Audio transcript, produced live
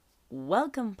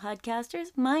Welcome,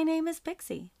 podcasters. My name is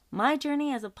Pixie. My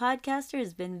journey as a podcaster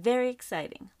has been very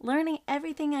exciting, learning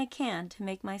everything I can to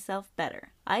make myself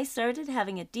better. I started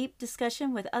having a deep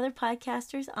discussion with other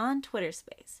podcasters on Twitter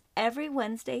Space every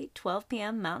Wednesday, 12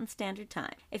 p.m. Mountain Standard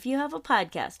Time. If you have a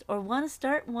podcast or want to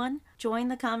start one, join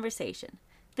the conversation.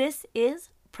 This is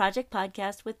Project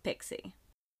Podcast with Pixie.